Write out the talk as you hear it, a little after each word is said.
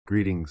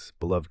Greetings,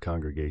 beloved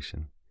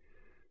congregation.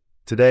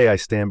 Today I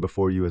stand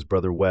before you as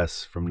Brother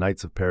Wes from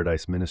Knights of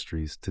Paradise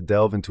Ministries to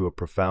delve into a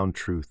profound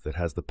truth that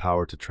has the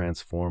power to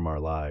transform our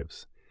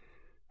lives.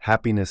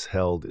 Happiness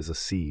held is a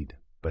seed,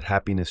 but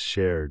happiness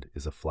shared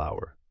is a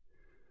flower.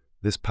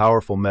 This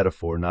powerful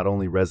metaphor not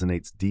only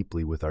resonates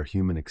deeply with our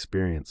human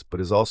experience,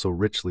 but is also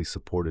richly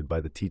supported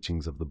by the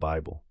teachings of the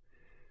Bible.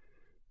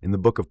 In the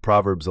book of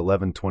Proverbs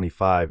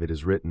 11:25 it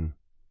is written,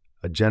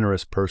 "A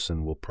generous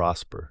person will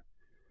prosper.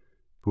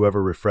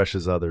 Whoever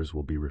refreshes others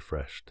will be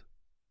refreshed."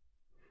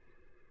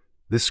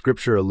 This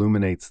scripture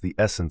illuminates the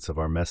essence of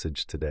our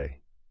message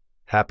today.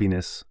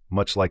 Happiness,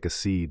 much like a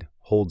seed,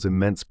 holds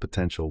immense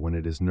potential when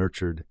it is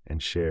nurtured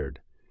and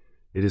shared.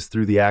 It is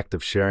through the act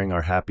of sharing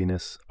our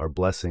happiness, our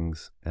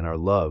blessings, and our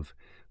love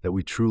that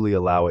we truly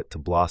allow it to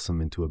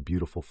blossom into a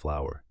beautiful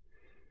flower.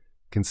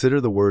 Consider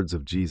the words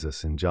of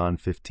Jesus in John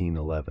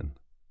 15:11.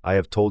 "I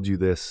have told you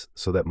this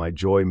so that my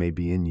joy may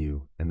be in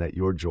you and that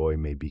your joy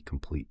may be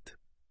complete."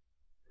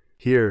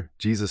 Here,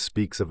 Jesus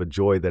speaks of a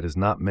joy that is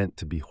not meant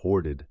to be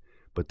hoarded,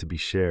 but to be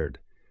shared,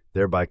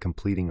 thereby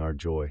completing our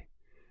joy.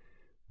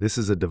 This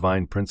is a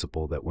divine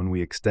principle that when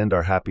we extend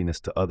our happiness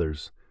to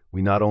others,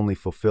 we not only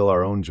fulfill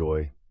our own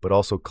joy, but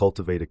also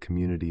cultivate a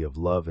community of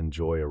love and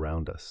joy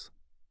around us.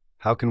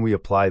 How can we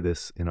apply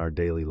this in our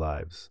daily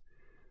lives?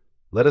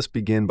 Let us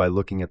begin by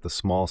looking at the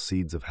small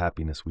seeds of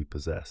happiness we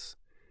possess.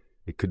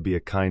 It could be a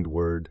kind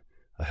word,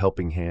 a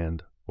helping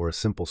hand, or a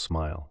simple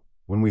smile.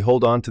 When we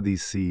hold on to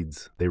these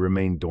seeds, they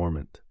remain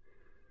dormant.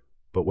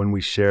 But when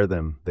we share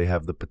them, they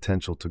have the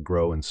potential to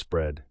grow and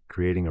spread,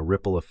 creating a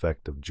ripple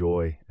effect of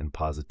joy and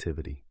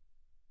positivity.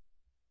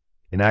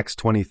 In Acts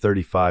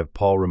 20:35,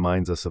 Paul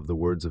reminds us of the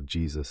words of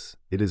Jesus,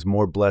 "It is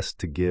more blessed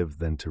to give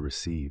than to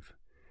receive."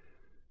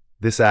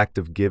 This act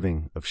of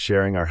giving, of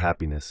sharing our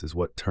happiness, is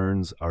what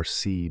turns our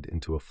seed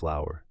into a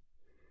flower.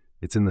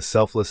 It's in the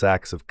selfless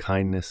acts of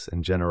kindness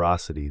and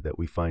generosity that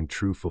we find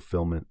true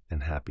fulfillment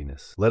and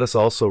happiness. Let us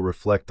also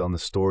reflect on the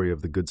story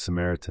of the Good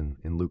Samaritan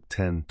in Luke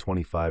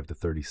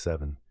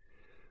 10:25-37.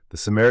 The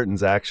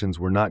Samaritan's actions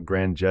were not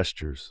grand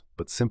gestures,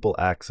 but simple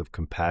acts of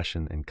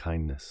compassion and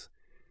kindness.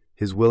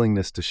 His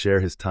willingness to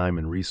share his time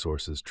and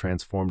resources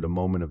transformed a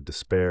moment of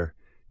despair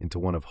into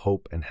one of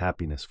hope and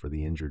happiness for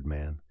the injured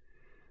man.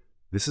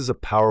 This is a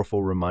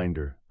powerful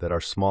reminder that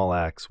our small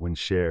acts, when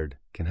shared,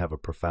 can have a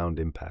profound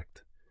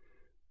impact.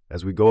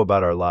 As we go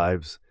about our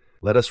lives,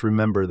 let us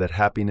remember that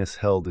happiness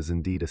held is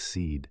indeed a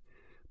seed,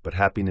 but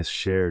happiness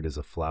shared is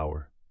a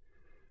flower.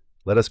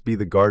 Let us be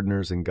the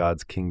gardeners in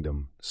God's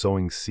kingdom,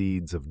 sowing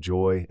seeds of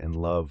joy and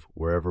love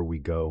wherever we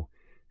go,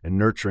 and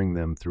nurturing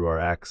them through our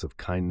acts of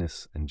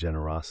kindness and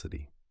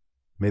generosity.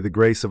 May the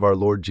grace of our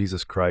Lord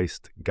Jesus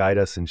Christ guide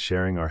us in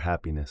sharing our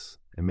happiness,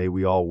 and may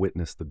we all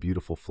witness the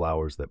beautiful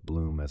flowers that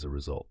bloom as a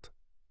result.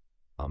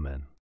 Amen.